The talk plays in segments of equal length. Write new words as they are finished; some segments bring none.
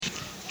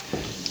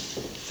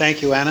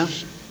Thank you, Anna.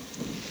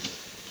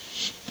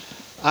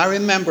 I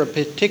remember a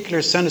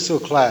particular Sunday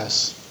school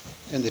class,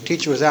 and the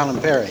teacher was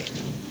Alan Perry.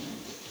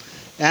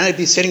 Anna would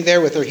be sitting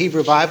there with her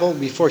Hebrew Bible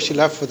before she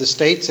left for the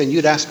States, and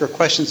you'd ask her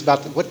questions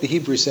about what the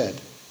Hebrew said.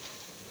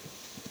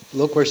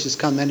 Look where she's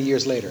come many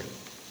years later.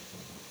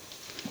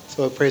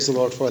 So praise the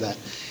Lord for that.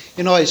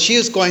 You know, as she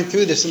was going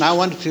through this, and I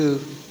wanted to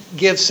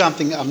give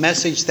something, a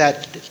message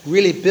that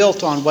really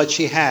built on what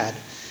she had.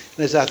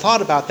 And as I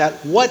thought about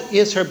that, what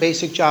is her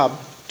basic job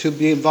to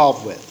be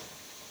involved with?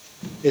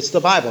 It's the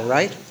Bible,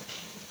 right?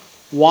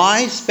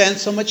 Why spend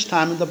so much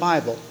time in the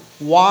Bible?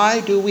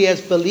 Why do we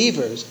as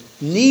believers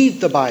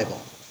need the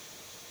Bible?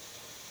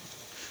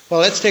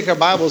 Well, let's take our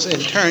Bibles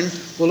and turn.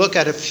 We'll look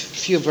at a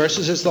few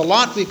verses. There's a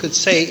lot we could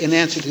say in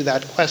answer to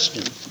that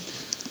question.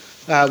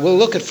 We'll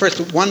look at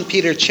first 1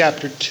 Peter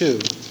chapter 2.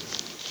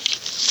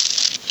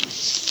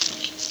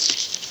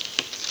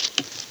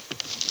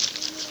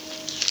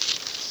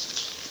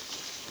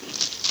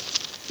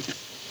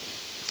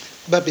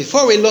 But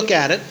before we look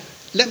at it,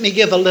 let me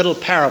give a little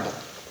parable.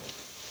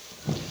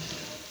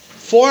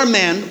 4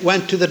 men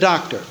went to the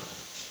doctor.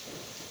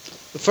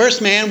 The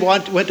first man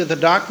went to the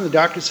doctor, and the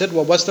doctor said,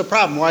 "Well, what's the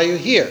problem? Why are you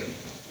here?"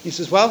 He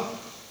says, "Well,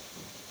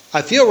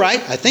 I feel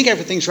right. I think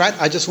everything's right.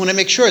 I just want to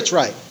make sure it's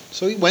right."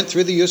 So he went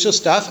through the usual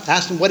stuff,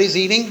 asked him what he's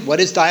eating, what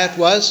his diet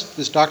was.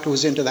 This doctor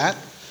was into that.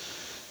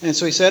 And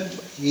so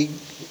he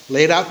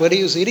laid out what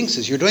he was eating. He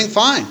says, "You're doing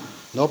fine.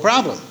 No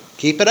problem.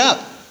 Keep it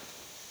up."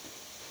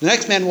 The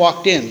next man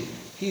walked in.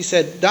 He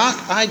said, "Doc,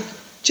 I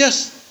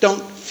just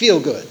don't feel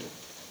good."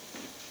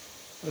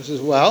 I says,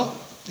 well,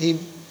 he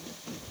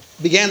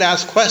began to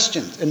ask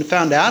questions and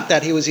found out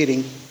that he was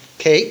eating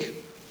cake,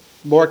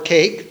 more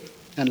cake,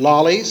 and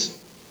lollies,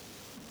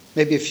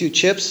 maybe a few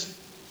chips,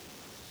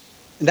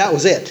 and that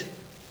was it.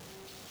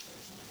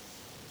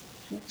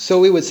 So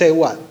we would say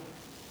what?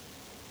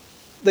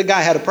 The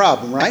guy had a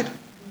problem, right?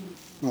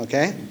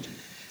 Okay.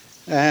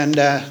 And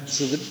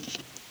so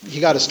he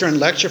got a stern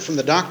lecture from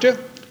the doctor.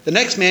 The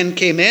next man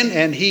came in,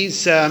 and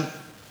he's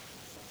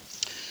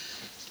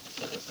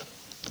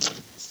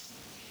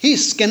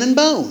skin and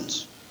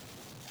bones.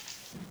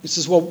 He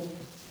says, "Well,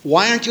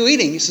 why aren't you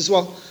eating?" He says,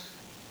 "Well,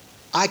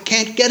 I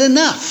can't get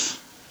enough.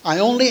 I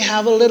only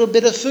have a little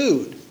bit of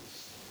food."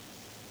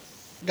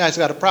 The guy's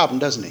got a problem,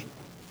 doesn't he?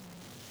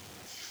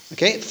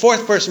 Okay, the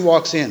fourth person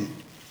walks in.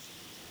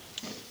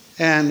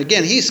 And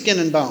again, he's skin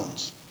and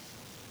bones.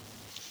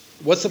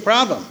 "What's the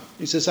problem?"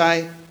 He says,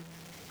 "I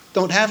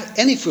don't have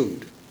any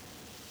food."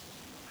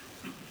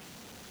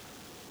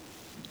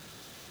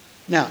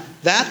 Now,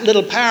 that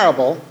little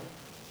parable,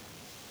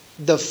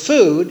 the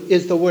food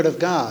is the Word of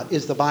God,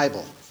 is the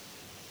Bible.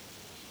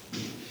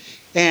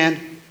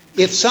 And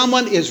if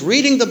someone is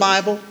reading the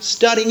Bible,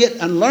 studying it,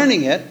 and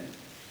learning it,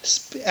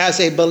 as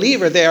a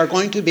believer, they are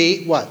going to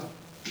be what?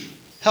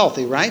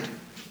 Healthy, right?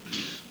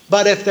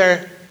 But if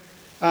they're,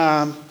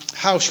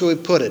 how should we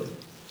put it?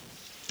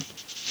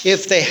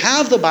 If they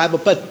have the Bible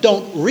but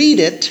don't read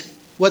it,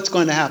 what's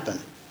going to happen?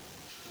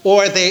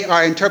 Or they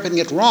are interpreting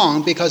it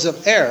wrong because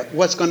of error,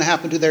 what's going to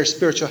happen to their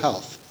spiritual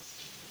health?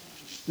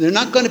 They're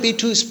not going to be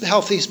too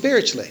healthy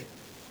spiritually.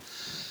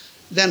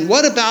 Then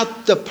what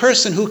about the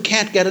person who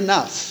can't get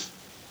enough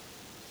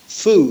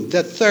food,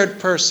 that third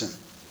person?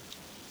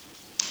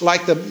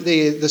 Like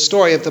the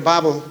story of the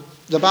Bible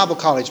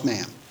college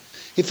man.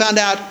 He found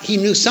out he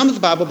knew some of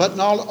the Bible, but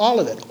not all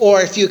of it.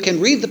 Or if you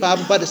can read the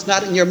Bible, but it's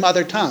not in your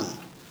mother tongue.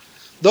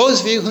 Those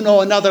of you who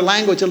know another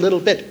language a little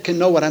bit can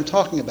know what I'm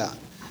talking about.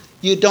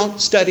 You don't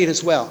study it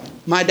as well.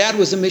 My dad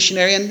was a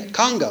missionary in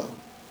Congo.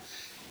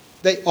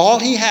 All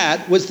he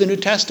had was the New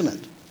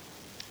Testament.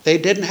 They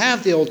didn't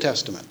have the Old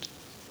Testament.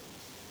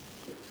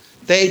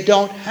 They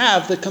don't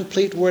have the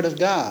complete Word of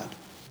God.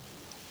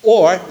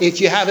 Or if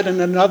you have it in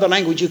another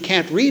language you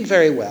can't read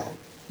very well,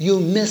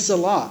 you miss a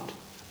lot.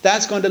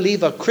 That's going to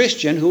leave a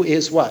Christian who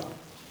is what?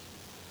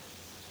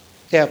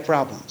 They have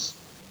problems.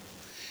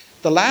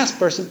 The last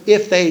person,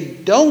 if they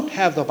don't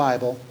have the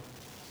Bible,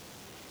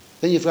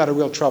 then you've got a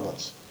real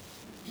troubles.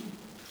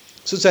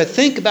 So as I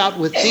think about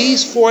with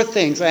these 4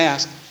 things, I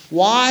ask,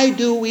 why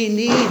do we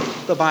need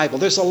the Bible?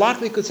 There's a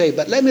lot we could say,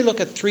 but let me look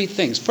at 3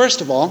 things.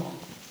 First of all,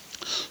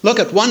 look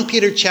at 1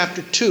 Peter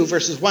chapter 2,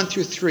 verses 1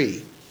 through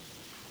 3.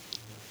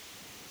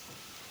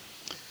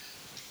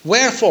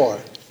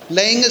 "Wherefore,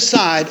 laying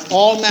aside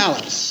all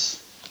malice,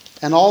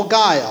 and all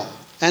guile,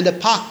 and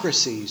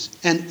hypocrisies,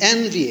 and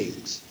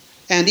envyings,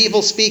 and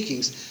evil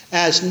speakings,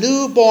 as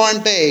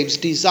newborn babes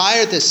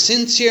desire the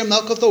sincere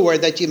milk of the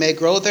word, that ye may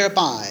grow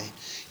thereby.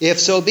 If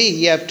so be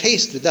ye have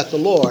tasted that the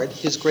Lord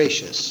is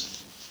gracious."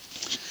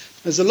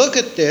 As I look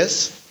at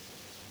this,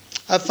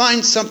 I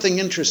find something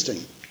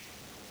interesting.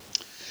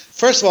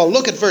 First of all,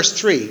 look at verse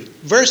 3.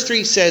 Verse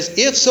 3 says,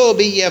 "If so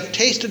be ye have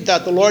tasted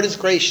that the Lord is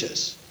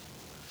gracious."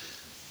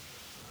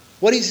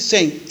 What is he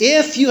saying?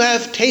 If you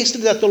have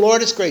tasted that the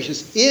Lord is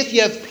gracious, if you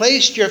have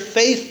placed your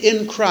faith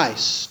in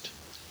Christ,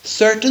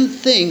 certain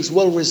things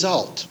will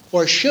result,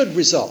 or should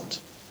result.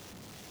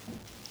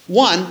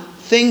 One,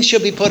 things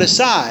should be put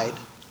aside.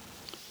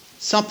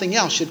 Something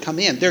else should come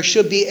in. There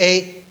should be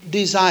a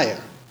desire.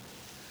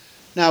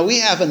 Now, we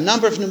have a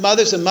number of new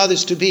mothers and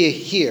mothers-to-be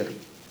here.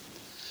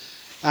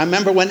 I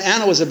remember when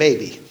Anna was a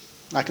baby.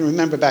 I can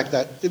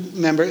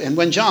remember and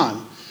when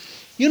John.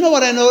 You know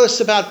what I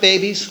noticed about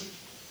babies?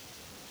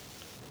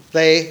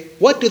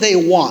 What do they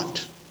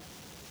want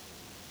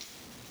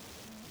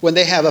when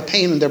they have a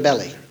pain in their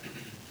belly?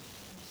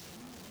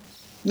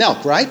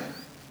 Milk, right?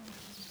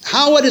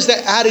 What is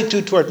their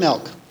attitude toward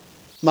milk?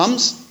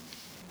 Mums?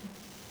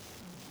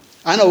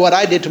 I know what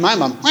I did to my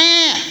mom.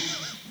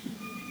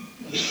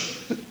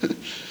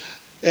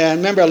 And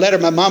remember a letter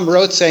my mom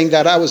wrote saying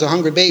that I was a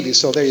hungry baby,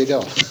 so there you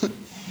go.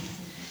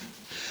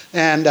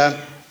 And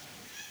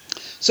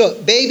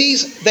so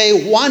babies,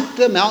 they want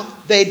the milk,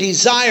 they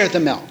desire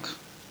the milk.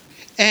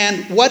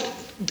 And what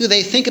do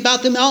they think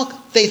about the milk?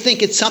 They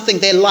think it's something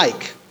they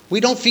like. We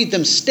don't feed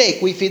them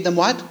steak, we feed them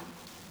what?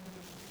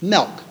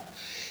 Milk.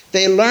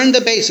 They learn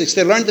the basics,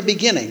 they learn the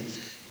beginning.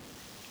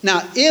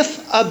 Now,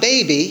 if a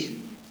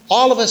baby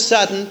all of a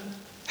sudden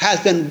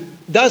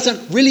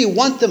doesn't really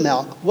want the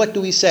milk, what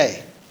do we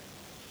say?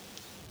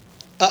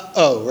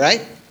 Uh-oh,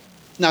 right?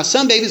 Now,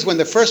 some babies, when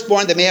they're first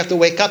born, they may have to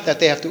wake up that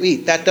they have to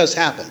eat. That does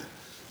happen.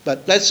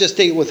 But let's just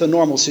deal with a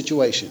normal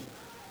situation.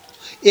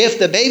 If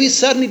the baby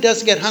suddenly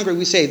doesn't get hungry,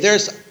 we say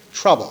there's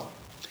trouble.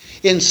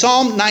 In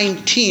Psalm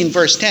 19,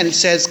 verse 10, it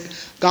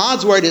says,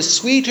 God's word is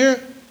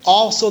sweeter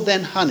also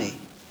than honey.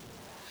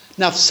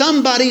 Now, if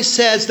somebody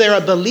says they're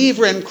a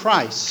believer in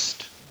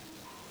Christ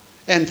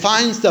and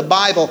finds the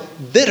Bible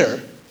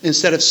bitter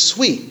instead of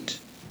sweet,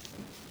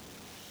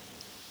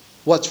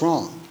 what's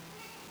wrong?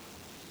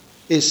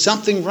 Is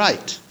something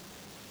right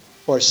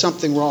or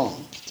something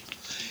wrong?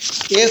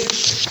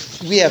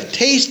 If we have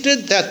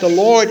tasted that the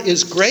Lord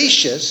is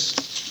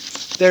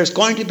gracious, there's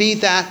going to be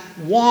that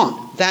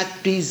want,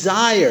 that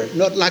desire,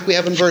 not like we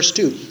have in verse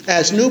 2.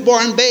 As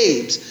newborn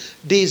babes,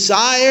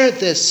 desire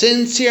the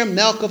sincere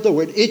milk of the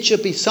word. It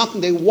should be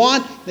something they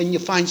want, then you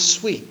find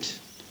sweet.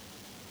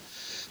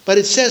 But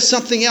it says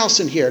something else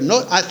in here.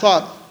 I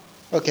thought,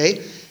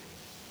 okay,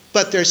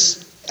 but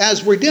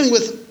as we're dealing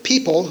with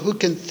people who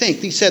can think,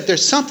 he said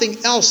there's something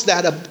else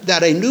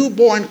that a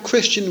newborn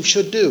Christian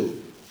should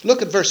do.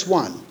 Look at verse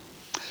 1.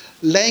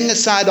 Laying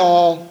aside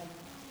all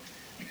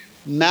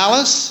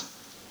malice,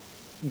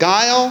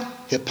 guile,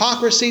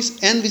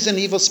 hypocrisies, envies, and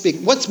evil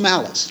speaking. What's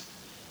malice?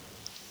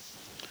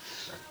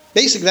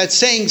 Basically, that's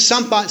saying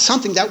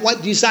something that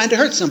designed to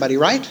hurt somebody,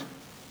 right?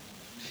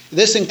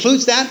 This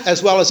includes that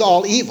as well as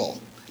all evil.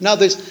 Now,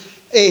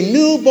 a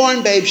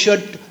newborn babe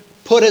should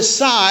put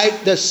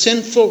aside the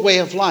sinful way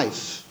of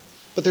life.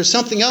 But there's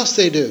something else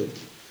they do.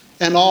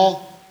 And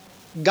all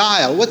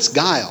guile. What's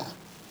guile?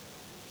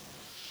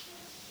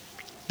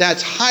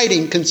 That's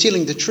hiding,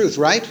 concealing the truth,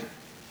 right?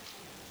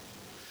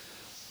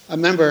 I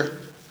remember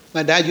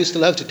my dad used to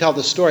love to tell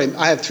the story.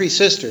 I have 3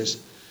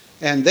 sisters,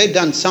 and they'd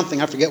done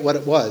something, I forget what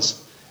it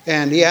was.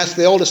 And he asked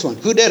the oldest one,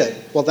 who did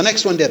it? Well, the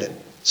next one did it.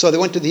 So they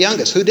went to the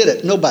youngest. Who did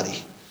it?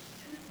 Nobody.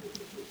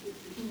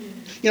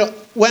 You know,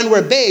 when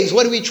we're babes,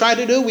 what do we try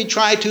to do? We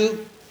try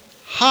to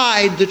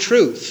hide the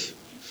truth.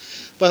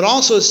 But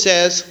also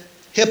says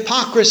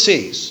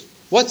hypocrisies.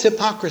 What's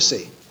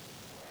hypocrisy?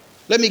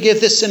 Let me give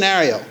this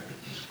scenario.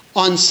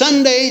 On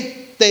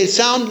Sunday, they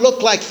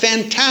look like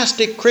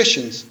fantastic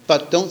Christians,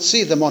 but don't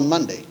see them on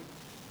Monday.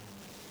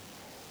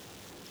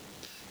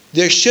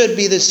 There should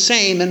be the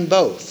same in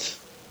both.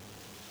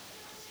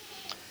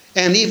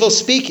 And evil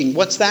speaking,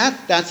 what's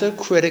that? That's a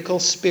critical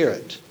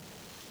spirit.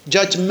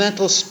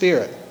 Judgmental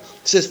spirit.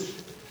 It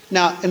says,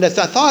 now, and as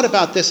I thought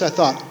about this, I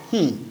thought,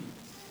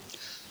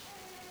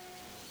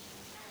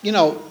 you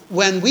know,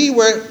 when we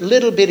were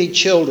little bitty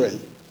children,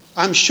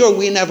 I'm sure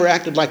we never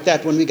acted like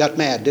that when we got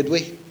mad, did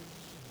we?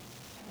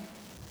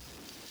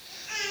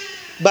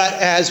 But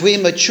as we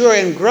mature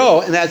and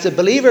grow, and as a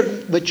believer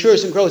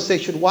matures and grows, they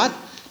should what?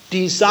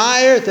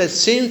 Desire the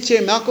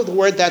sincere milk of the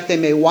word that they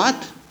may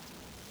what?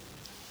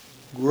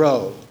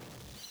 Grow.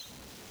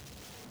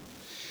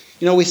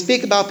 You know, we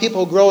speak about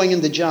people growing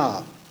in the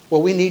job.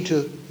 Well, we need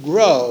to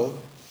grow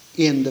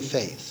in the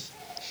faith.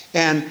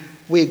 And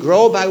we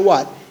grow by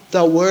what?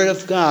 The Word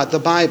of God, the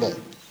Bible.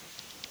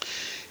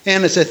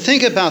 And as I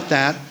think about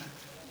that,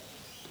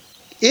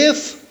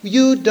 if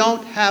you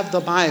don't have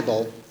the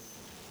Bible,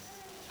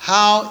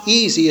 how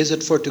easy is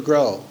it for it to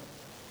grow?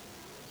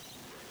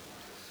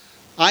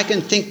 I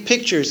can think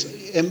pictures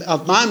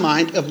of my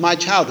mind of my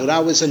childhood. I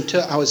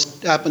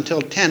was up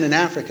until 10 in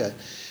Africa.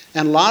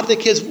 And a lot of the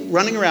kids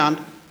running around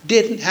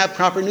didn't have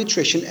proper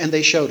nutrition, and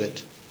they showed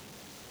it.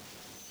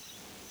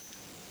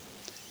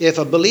 If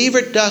a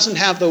believer doesn't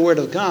have the Word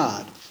of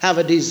God, have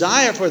a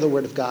desire for the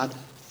Word of God,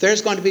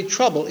 there's going to be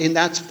trouble in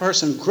that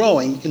person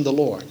growing in the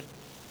Lord.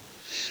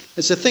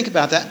 And so think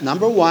about that.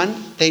 Number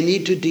one, they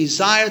need to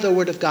desire the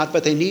Word of God,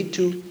 but they need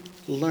to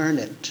learn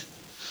it.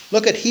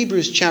 Look at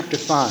Hebrews chapter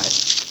 5.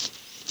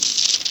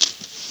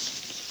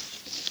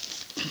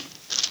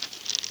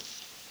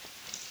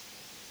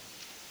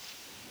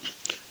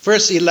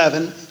 Verse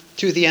 11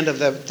 through the end of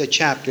the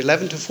chapter,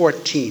 11 to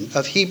 14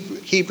 of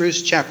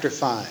Hebrews chapter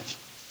 5.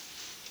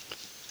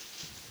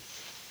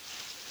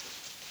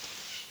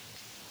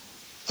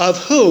 of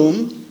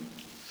whom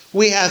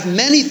we have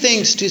many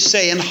things to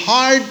say and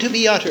hard to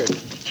be uttered,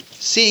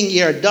 seeing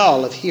ye are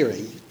dull of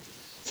hearing.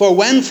 For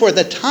when for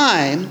the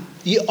time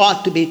ye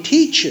ought to be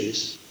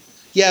teachers,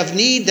 ye have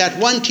need that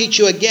one teach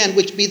you again,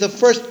 which be the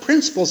first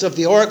principles of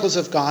the oracles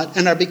of God,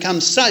 and are become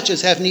such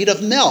as have need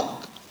of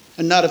milk,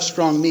 and not of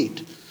strong meat.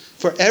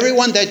 For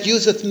everyone that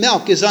useth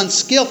milk is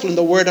unskillful in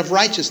the word of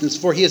righteousness,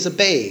 for he is a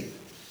babe.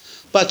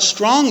 But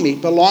strong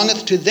meat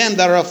belongeth to them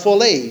that are of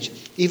full age,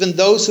 even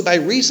those who by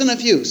reason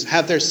of use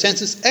have their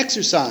senses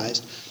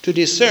exercised to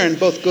discern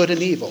both good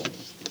and evil.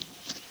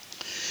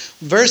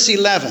 Verse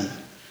 11,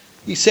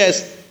 he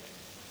says,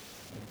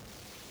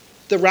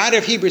 the writer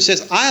of Hebrews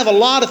says, I have a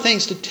lot of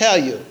things to tell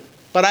you,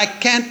 but I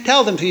can't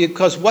tell them to you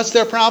because what's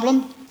their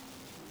problem?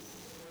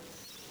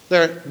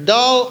 They're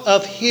dull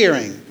of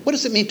hearing. What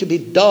does it mean to be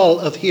dull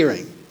of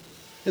hearing?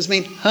 Does it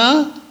mean,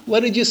 what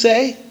did you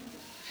say?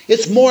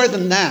 It's more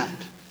than that.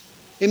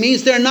 It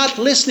means they're not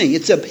listening.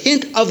 It's a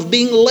hint of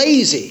being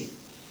lazy.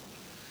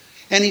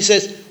 And he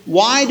says,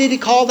 why did he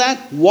call that?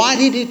 Why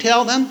did he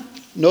tell them?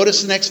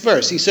 Notice the next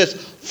verse. He says,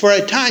 for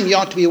a time you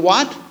ought to be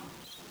what?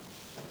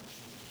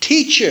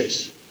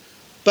 Teachers.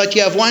 But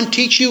you have one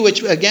teach you,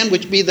 which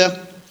be the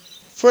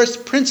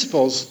first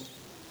principles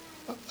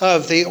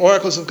of the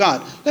oracles of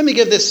God. Let me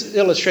give this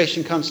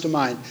illustration comes to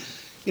mind.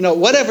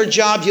 Whatever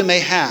job you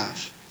may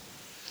have,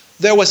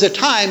 there was a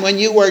time when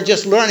you were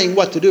just learning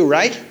what to do,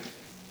 right?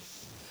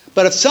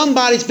 But if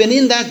somebody's been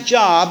in that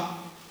job,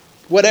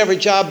 whatever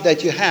job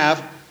that you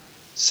have,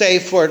 say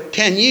for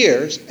 10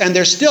 years, and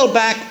they're still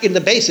back in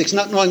the basics,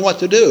 not knowing what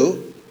to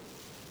do,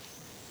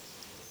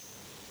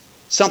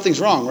 something's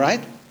wrong,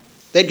 right?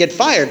 They'd get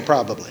fired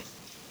probably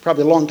a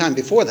long time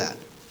before that.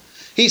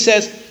 He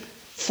says,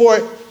 for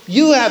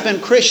you have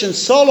been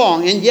Christians so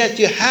long, and yet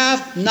you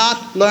have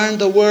not learned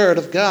the word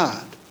of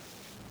God.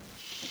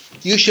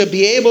 You should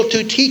be able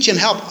to teach and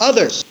help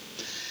others.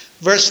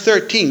 Verse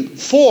 13,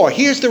 for,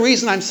 here's the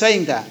reason I'm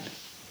saying that.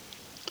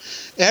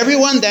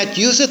 Everyone that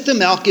useth the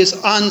milk is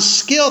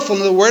unskillful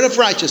in the word of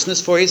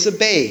righteousness, for he is a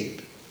babe.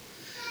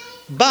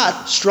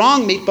 But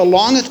strong meat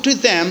belongeth to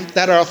them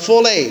that are of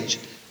full age.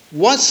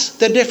 What's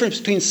the difference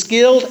between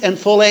skilled and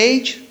full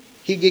age?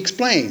 He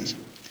explains.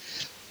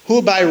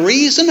 Who by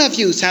reason of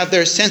use have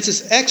their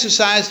senses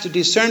exercised to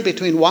discern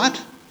between what?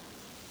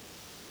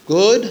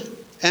 Good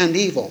and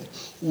evil.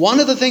 One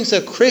of the things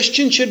a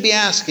Christian should be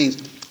asking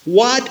is,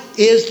 what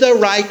is the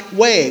right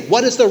way?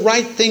 What is the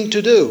right thing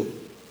to do?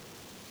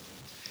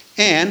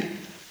 And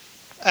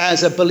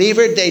as a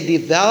believer, they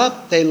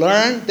develop, they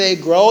learn, they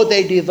grow,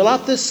 they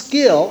develop the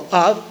skill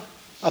of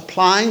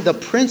applying the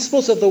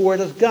principles of the Word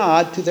of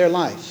God to their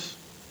life.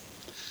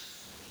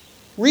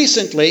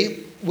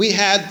 Recently,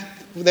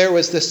 there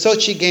was the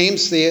Sochi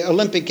Games, the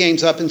Olympic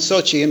Games up in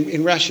Sochi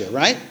in Russia,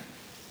 right?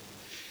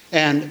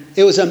 And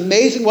it was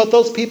amazing what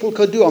those people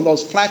could do on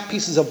those flat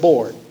pieces of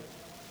board.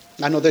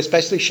 I know they're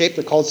specially shaped,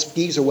 they're called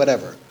skis or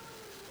whatever.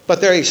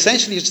 But they're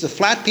essentially just a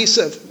flat piece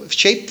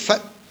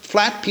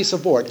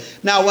of board.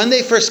 Now, when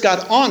they first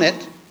got on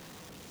it,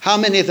 how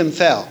many of them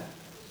fell?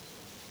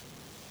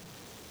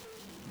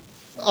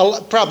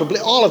 Probably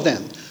all of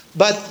them.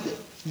 But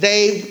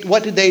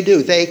what did they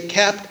do? They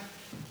kept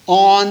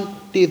on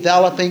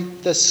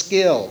developing the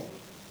skill.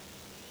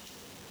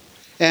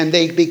 And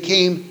they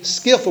became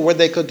skillful where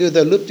they could do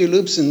the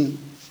loop-de-loops and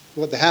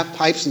the half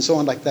pipes and so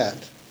on like that.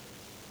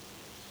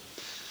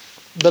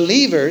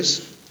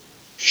 Believers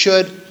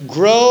should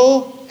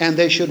grow, and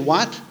they should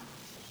what?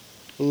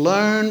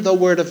 Learn the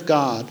Word of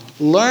God.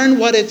 Learn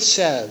what it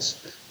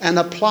says and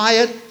apply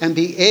it and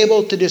be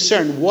able to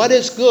discern what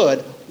is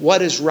good,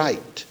 what is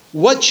right.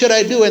 What should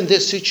I do in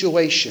this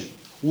situation?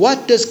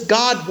 What does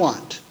God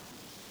want?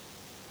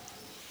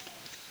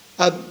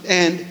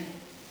 And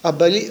a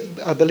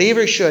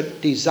believer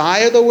should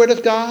desire the Word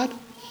of God,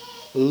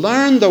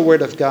 learn the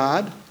Word of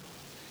God,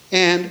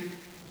 and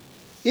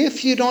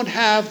if you don't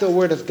have the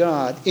Word of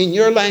God in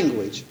your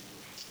language,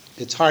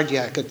 it's hard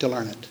to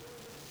learn it.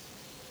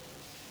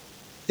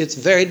 It's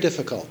very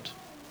difficult.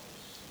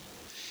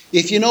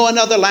 If you know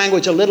another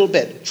language a little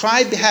bit,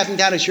 try having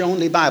that as your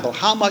only Bible.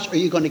 How much are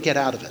you going to get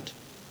out of it?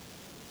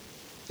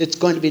 It's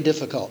going to be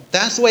difficult.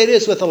 That's the way it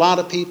is with a lot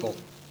of people.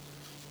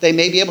 They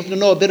may be able to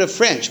know a bit of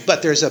French,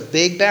 but there's a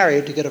big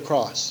barrier to get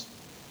across.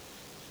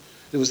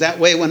 It was that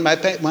way when my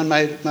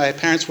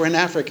parents were in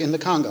Africa, in the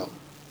Congo.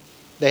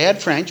 They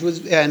had French,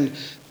 and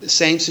the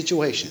same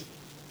situation.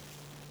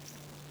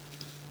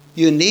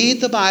 You need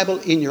the Bible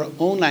in your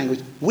own language.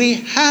 We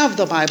have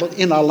the Bible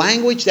in a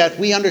language that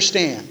we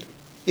understand,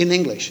 in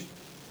English.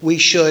 We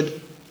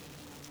should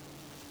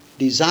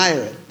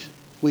desire it.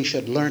 We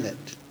should learn it.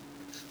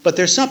 But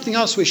there's something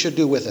else we should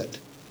do with it.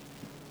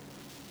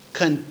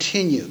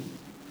 Continue.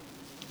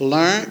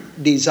 Learn,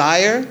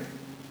 desire,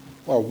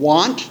 or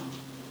want,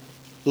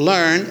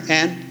 learn,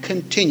 and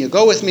continue.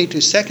 Go with me to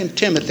 2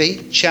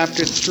 Timothy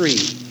chapter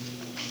 3.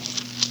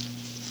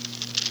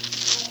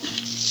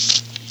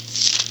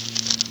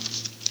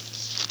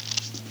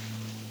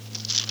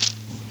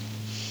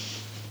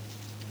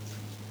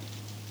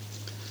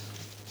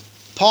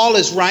 Paul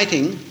is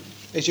writing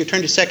as you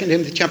turn to 2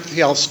 Timothy chapter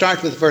 3, I'll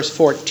start with verse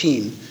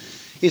 14.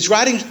 He's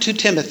writing to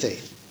Timothy.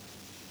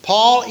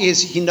 Paul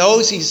he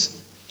knows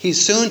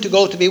he's soon to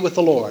go to be with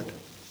the Lord.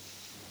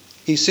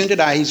 He's soon to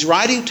die. He's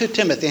writing to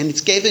Timothy, and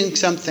he's giving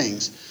some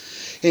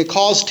things. He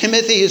calls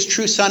Timothy his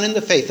true son in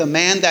the faith,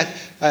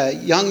 a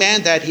young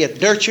man that he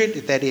had nurtured,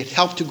 that he had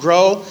helped to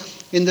grow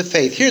in the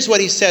faith. Here's what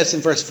he says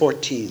in verse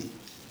 14.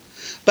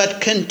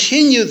 But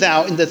continue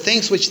thou in the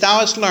things which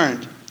thou hast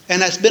learned,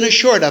 and hast been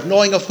assured of,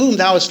 knowing of whom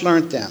thou hast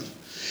learned them,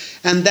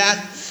 and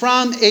that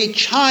from a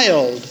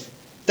child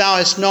thou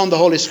hast known the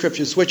Holy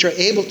Scriptures, which are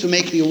able to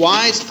make thee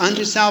wise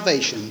unto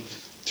salvation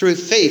through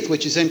faith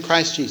which is in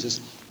Christ Jesus.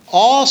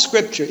 All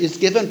Scripture is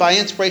given by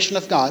inspiration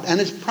of God, and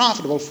is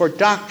profitable for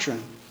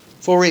doctrine,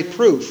 for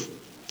reproof,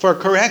 for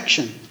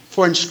correction,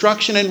 for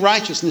instruction in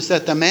righteousness,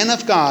 that the man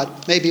of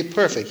God may be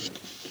perfect,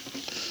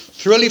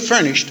 thoroughly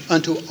furnished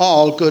unto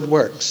all good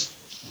works.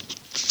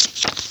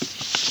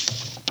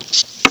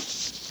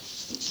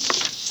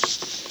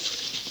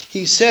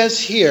 He says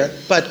here,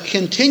 but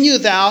continue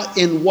thou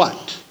in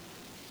what?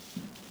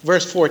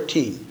 Verse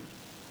 14.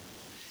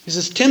 He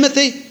says,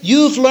 Timothy,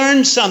 you've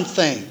learned some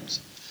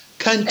things.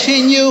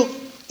 Continue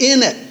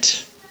in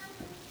it.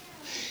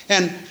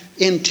 And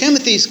in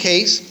Timothy's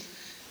case,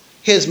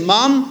 his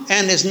mom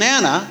and his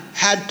nana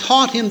had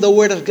taught him the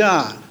Word of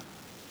God.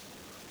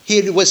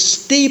 He was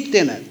steeped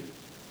in it.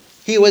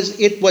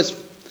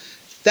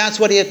 That's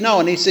what he had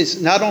known. He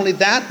says, not only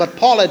that, but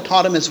Paul had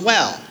taught him as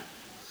well.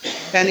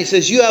 And he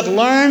says, you have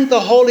learned the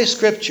Holy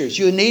Scriptures.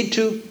 You need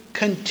to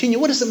continue.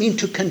 What does it mean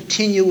to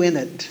continue in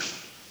it?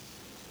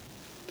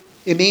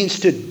 It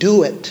means to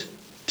do it,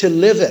 to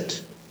live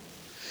it.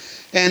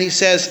 And he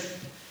says,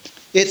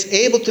 it's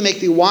able to make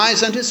thee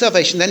wise unto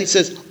salvation. Then he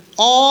says,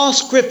 all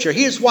Scripture.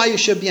 Here's why you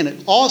should be in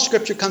it. All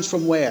Scripture comes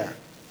from where?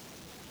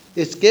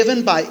 It's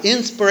given by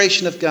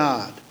inspiration of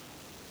God.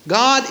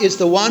 God is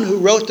the one who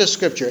wrote the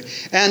Scripture.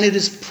 And it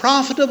is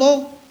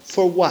profitable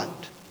for what?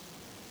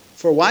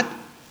 For what?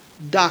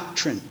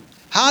 Doctrine.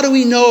 How do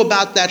we know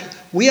about that?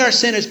 We are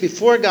sinners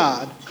before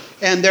God,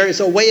 and there is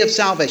a way of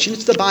salvation.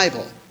 It's the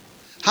Bible.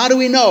 How do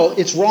we know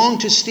it's wrong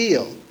to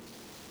steal?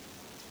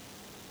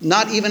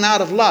 Not even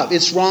out of love.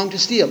 It's wrong to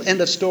steal. End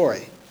of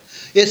story.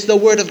 It's the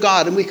Word of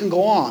God, and we can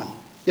go on.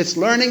 It's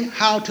learning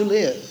how to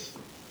live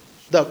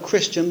the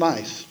Christian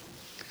life.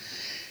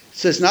 It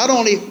says not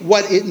only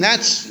and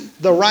that's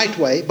the right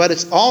way, but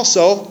it's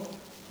also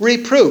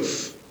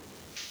reproof.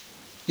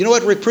 You know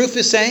what reproof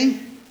is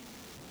saying?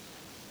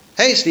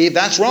 Hey, Steve,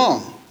 that's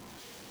wrong.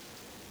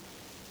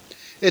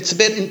 It's a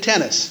bit in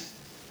tennis.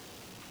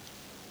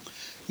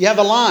 You have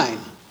a line.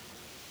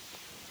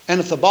 And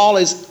if the ball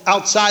is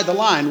outside the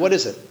line, what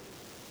is it?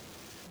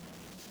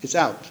 It's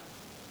out.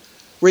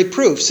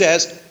 Reproof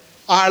says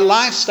our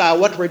lifestyle,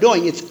 what we're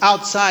doing, it's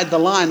outside the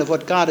line of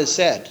what God has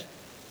said.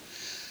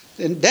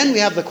 And then we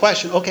have the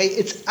question, okay,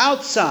 it's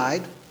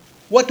outside.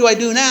 What do I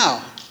do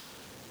now?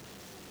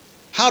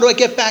 How do I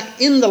get back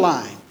in the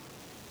line?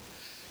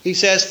 He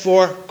says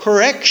for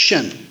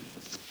correction.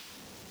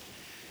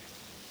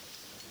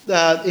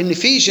 In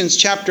Ephesians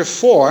chapter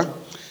 4,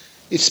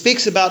 it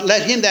speaks about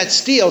let him that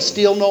steals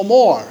steal no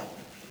more.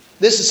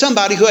 This is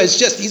somebody who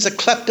he's a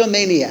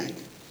kleptomaniac.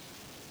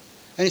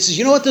 And he says,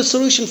 you know what the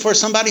solution for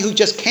somebody who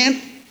just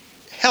can't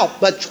help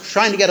but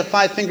trying to get a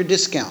 5-finger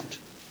discount?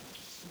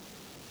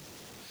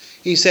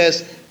 He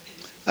says,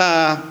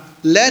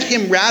 let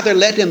him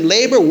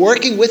labor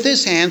working with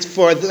his hands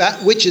for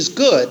that which is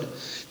good,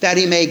 that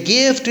he may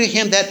give to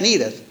him that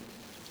needeth.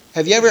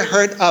 Have you ever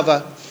heard of a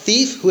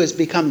thief who has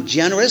become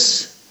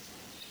generous?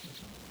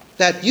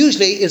 That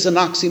usually is an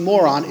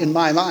oxymoron in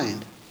my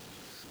mind.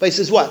 But he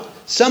says what?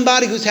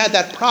 Somebody who's had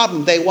that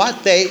problem, they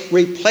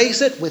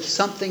replace it with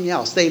something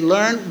else. They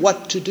learn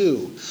what to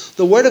do.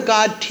 The Word of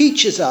God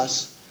teaches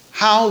us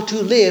how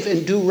to live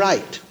and do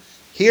right.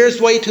 Here's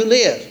the way to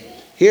live.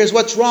 Here's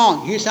what's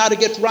wrong. Here's how to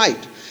get right.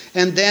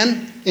 And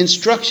then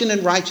instruction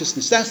in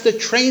righteousness. That's the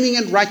training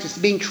in righteousness,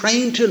 being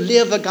trained to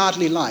live a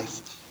godly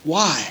life.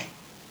 Why?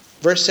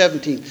 Verse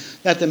 17,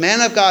 that the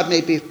man of God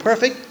may be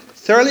perfect,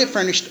 thoroughly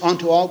furnished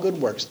unto all good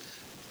works.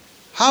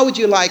 How would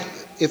you like,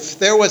 if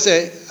there was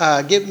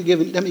let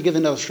me give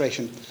an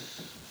illustration.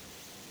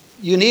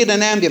 You need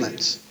an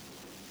ambulance,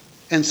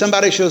 and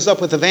somebody shows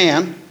up with a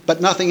van,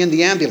 but nothing in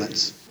the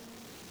ambulance.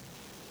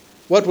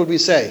 What would we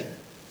say?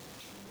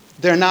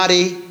 They're not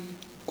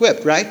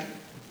equipped, right?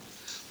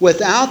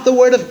 Without the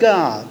Word of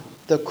God,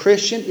 the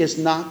Christian is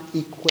not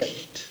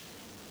equipped.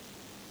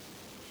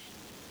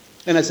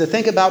 And as I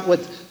think about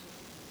what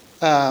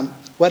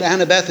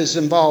Annabeth is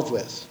involved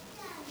with,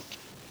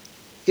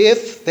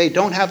 if they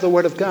don't have the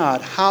Word of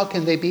God, how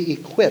can they be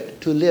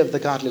equipped to live the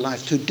godly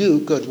life, to do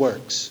good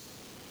works?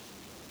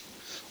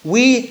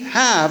 We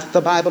have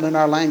the Bible in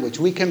our language.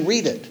 We can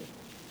read it.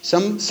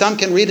 Some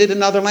can read it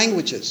in other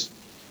languages.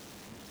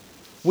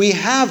 We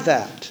have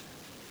that.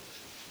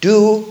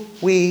 Do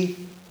we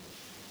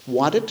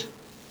want it?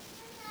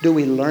 Do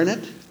we learn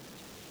it?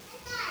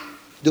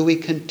 Do we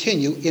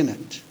continue in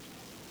it?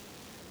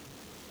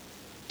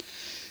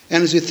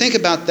 And as you think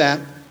about that,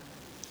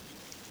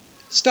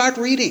 Start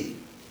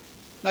reading.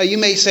 Now you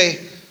may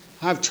say,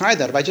 I've tried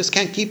that, but I just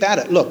can't keep at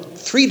it. Look,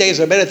 3 days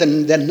are better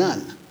than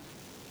none.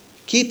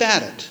 Keep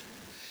at it.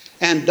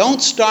 And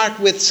don't start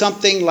with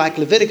something like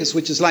Leviticus,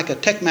 which is like a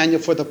tech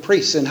manual for the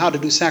priests and how to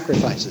do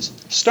sacrifices.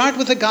 Start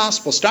with the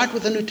gospel. Start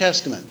with the New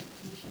Testament.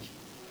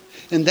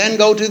 And then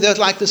go to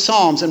the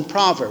Psalms and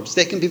Proverbs.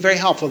 They can be very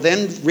helpful.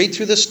 Then read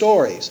through the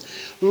stories.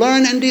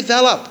 Learn and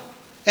develop.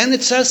 And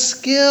it's a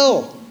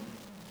skill.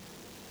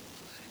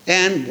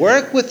 And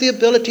work with the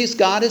abilities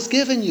God has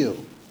given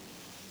you.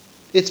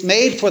 It's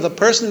made for the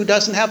person who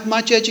doesn't have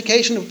much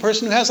education, the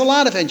person who has a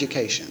lot of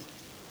education.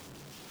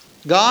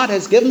 God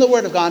has given the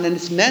Word of God, and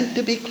it's meant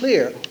to be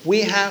clear.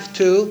 We have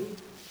to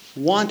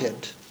want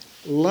it,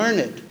 learn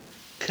it,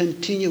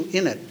 continue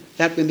in it,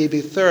 that we may be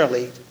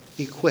thoroughly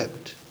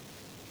equipped.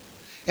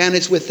 And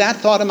it's with that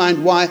thought in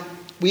mind why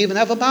we even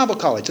have a Bible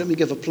college. Let me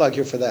give a plug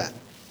here for that.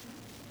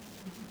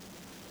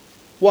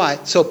 Why?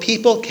 So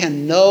people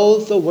can know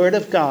the Word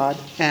of God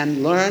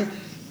and learn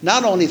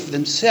not only for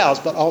themselves,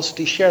 but also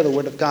to share the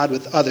Word of God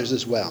with others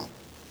as well.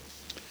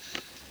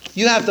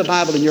 You have the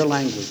Bible in your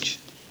language.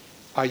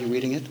 Are you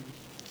reading it?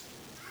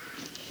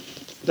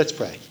 Let's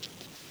pray.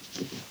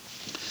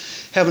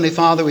 Heavenly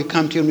Father, we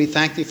come to you and we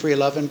thank thee for your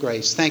love and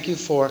grace. Thank you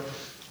for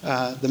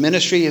the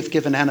ministry you've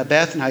given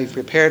Annabeth and how you've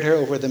prepared her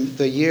over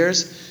the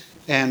years.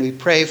 And we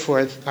pray for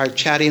our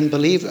Chadian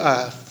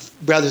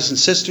brothers and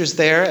sisters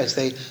there as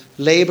they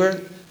labor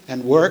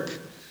and work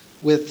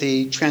with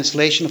the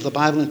translation of the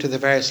Bible into the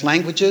various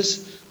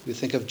languages. We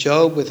think of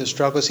Job with the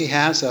struggles he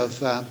has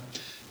of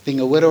being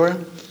a widower.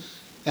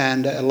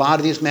 And a lot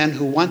of these men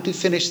who want to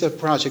finish the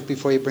project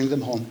before you bring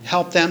them home.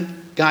 Help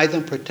them, guide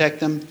them, protect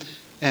them,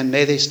 and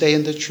may they stay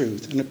in the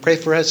truth. And I pray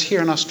for us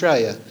here in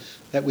Australia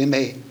that we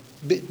may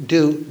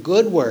do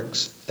good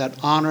works that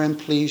honor and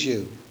please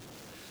you.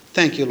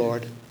 Thank you,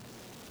 Lord.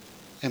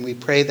 And we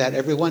pray that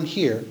everyone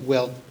here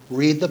will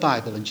read the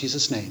Bible in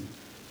Jesus' name.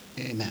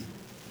 Amen.